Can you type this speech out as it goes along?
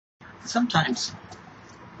sometimes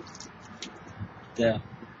the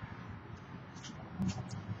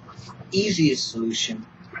easiest solution,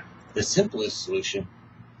 the simplest solution,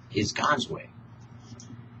 is God's way.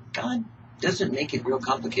 God doesn't make it real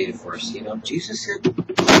complicated for us. You know, Jesus said,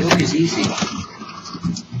 "My yoke is easy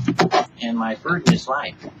and my burden is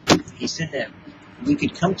light." He said that we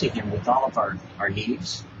could come to Him with all of our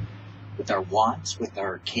needs, with our wants, with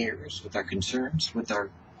our cares, with our concerns, with our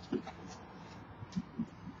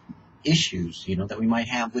issues, you know, that we might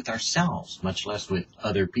have with ourselves, much less with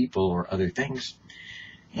other people or other things.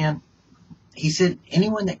 And He said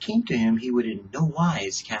anyone that came to Him, He would in no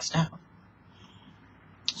wise cast out.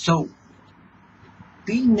 So,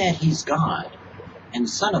 being that He's God and the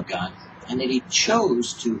Son of God, and that He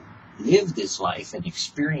chose to live this life and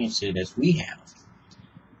experience it as we have,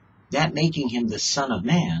 that making Him the Son of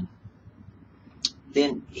Man,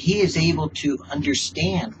 then He is able to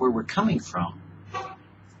understand where we're coming from.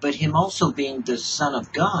 But Him also being the Son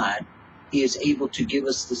of God, He is able to give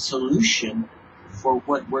us the solution for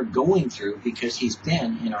what we're going through because He's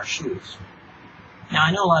been in our shoes. Now,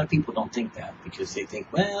 I know a lot of people don't think that because they think,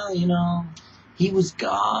 well, you know, He was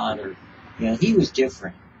God, or, you know, He was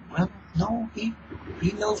different. Well, no, He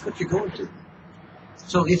knows what you're going through.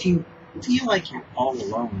 So if you feel like you're all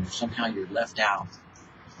alone, or somehow you're left out,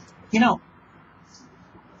 you know,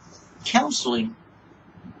 counseling,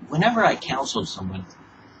 whenever I counseled someone,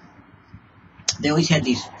 they always had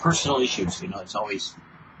these personal issues. You know, it's always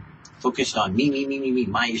focused on me,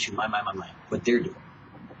 my issue, my, what they're doing.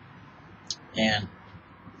 And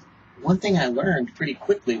one thing I learned pretty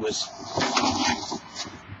quickly was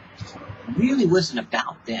it really wasn't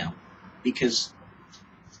about them, because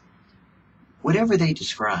whatever they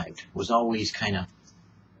described was always kind of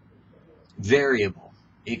variable.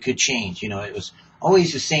 It could change. You know, it was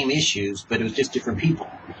always the same issues, but it was just different people.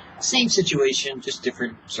 Same situation, just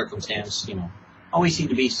different circumstance, you know. Always seemed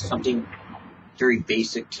to be something very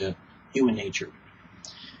basic to human nature.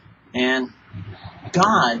 And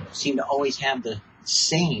God seemed to always have the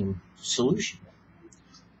same solution.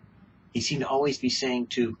 He seemed to always be saying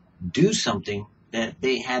to do something that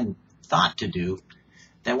they hadn't thought to do,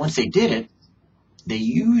 that once they did it, they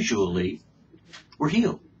usually were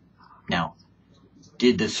healed. Now,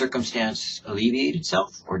 did the circumstance alleviate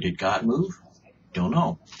itself, or did God move? Don't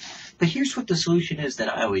know. But here's what the solution is that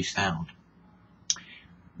I always found.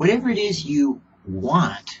 Whatever it is you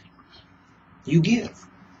want, you give.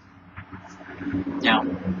 Now,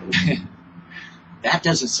 that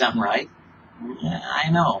doesn't sound right. I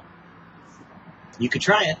know. You could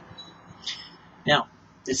try it. Now,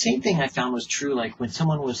 the same thing I found was true, like when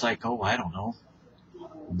someone was like, oh, I don't know,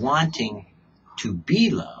 wanting to be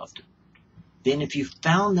loved, then if you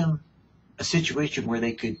found them a situation where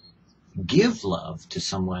they could give love to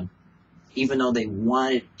someone, even though they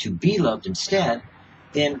wanted to be loved instead,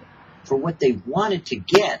 then for what they wanted to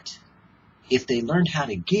get, if they learned how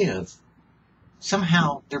to give,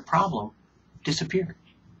 somehow their problem disappeared.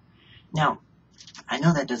 Now, I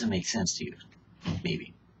know that doesn't make sense to you,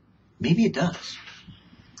 maybe. Maybe it does.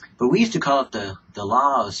 But we used to call it the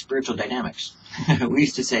law of spiritual dynamics. We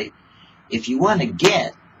used to say, if you want to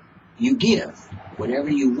get, you give. Whatever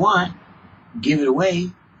you want, give it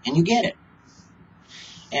away, and you get it.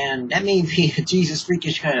 And that may be a Jesus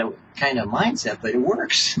freakish kind of mindset, but it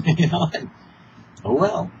works. You know. And, oh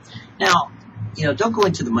well. Now, you know, don't go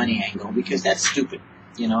into the money angle, because that's stupid.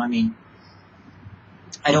 You know, I mean,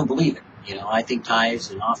 I don't believe it. You know, I think tithes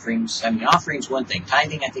and offerings. I mean, offerings one thing.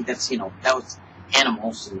 Tithing, I think that's, you know, that was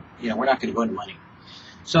animals, and you know, we're not going to go into money.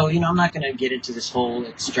 So, you know, I'm not going to get into this whole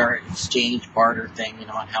exchange barter thing, you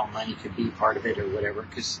know, on how money could be part of it or whatever,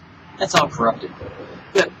 because that's all corrupted.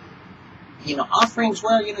 But, you know, offerings,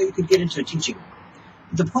 well, you know, you could get into a teaching.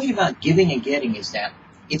 The point about giving and getting is that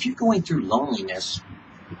if you're going through loneliness,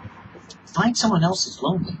 find someone else that's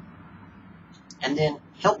lonely and then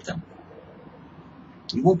help them.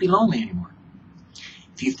 You won't be lonely anymore.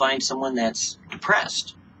 If you find someone that's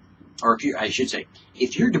depressed, or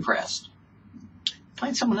if you're depressed,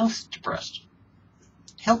 find someone else depressed.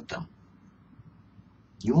 Help them.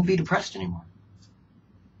 You won't be depressed anymore.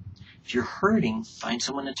 If you're hurting, find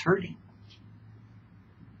someone that's hurting.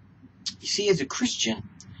 You see, as a Christian,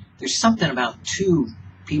 there's something about two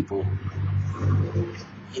people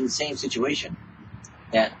in the same situation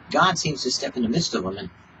that God seems to step in the midst of them and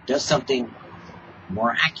does something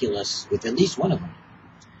miraculous with at least one of them.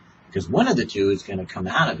 Because one of the two is going to come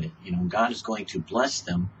out of it. You know, God is going to bless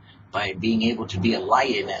them by being able to be a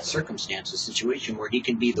light in that circumstance, a situation where He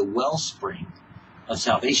can be the wellspring of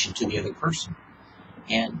salvation to the other person.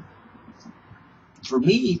 And for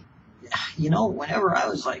me, you know, whenever I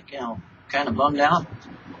was like, you know, kind of bummed out,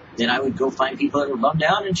 then I would go find people that were bummed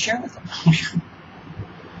out and share with them.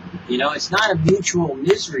 You know, it's not a mutual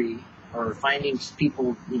misery or finding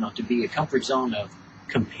people, you know, to be a comfort zone of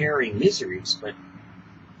comparing miseries, but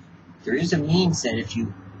there is a means that if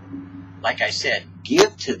you, like I said,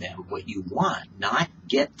 give to them what you want, not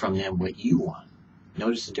get from them what you want.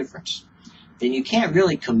 Notice the difference. Then you can't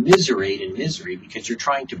really commiserate in misery because you're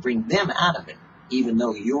trying to bring them out of it, even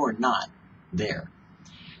though you're not there.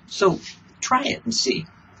 So try it and see.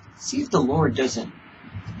 See if the Lord doesn't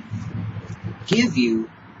give you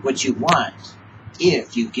what you want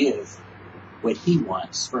if you give what He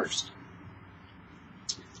wants first.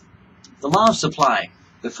 The law of supply.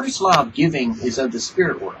 The first law of giving is of the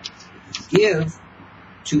spirit world. Give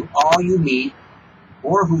to all you meet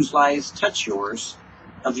or whose lives touch yours,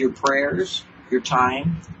 of your prayers, your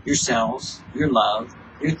time, yourselves, your love,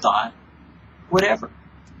 your thought, whatever.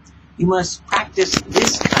 You must practice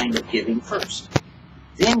this kind of giving first.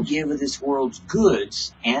 Then give of this world's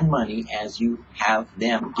goods and money as you have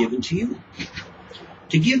them given to you.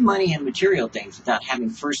 To give money and material things without having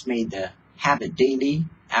first made the habit daily,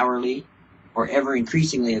 hourly, or ever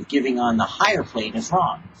increasingly of giving on the higher plane is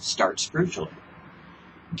wrong. Start spiritually.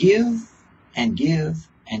 Give and give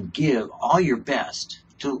and give all your best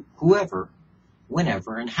to whoever,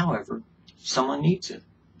 whenever, and however someone needs it.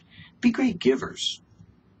 Be great givers,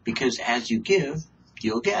 because as you give,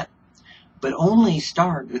 you'll get. But only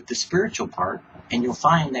start with the spiritual part, and you'll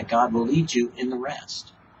find that God will lead you in the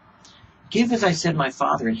rest. Give as I said my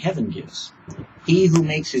Father in heaven gives. He who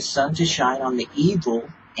makes his sun to shine on the evil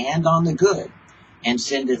and on the good, and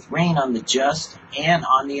sendeth rain on the just and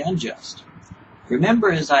on the unjust.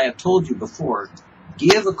 Remember, as I have told you before,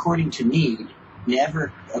 give according to need,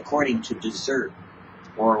 never according to desert,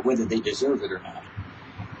 or whether they deserve it or not.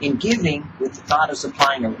 In giving, with the thought of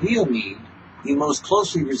supplying a real need, you most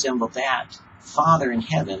closely resemble that Father in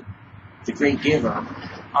heaven, the great giver,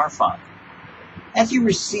 our Father. As you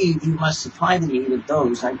receive, you must supply the need of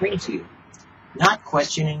those I bring to you, not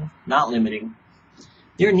questioning, not limiting.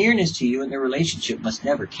 Their nearness to you and their relationship must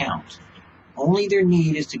never count. Only their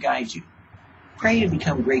need is to guide you. Pray to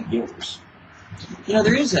become great givers. You know,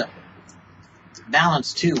 there is a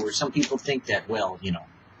balance, too, where some people think that, well, you know,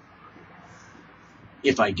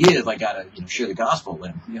 if I give, I got to share the gospel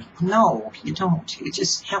with them. No, you don't. You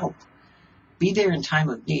just help. Be there in time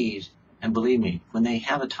of need, and believe me, when they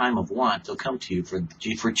have a time of want, they'll come to you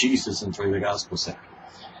for Jesus and for the gospel's sake.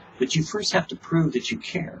 But you first have to prove that you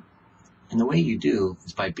care. And the way you do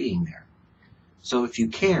is by being there. So if you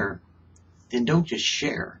care, then don't just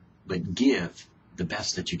share, but give the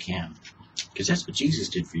best that you can. Because that's what Jesus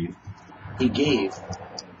did for you. He gave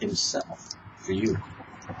Himself for you.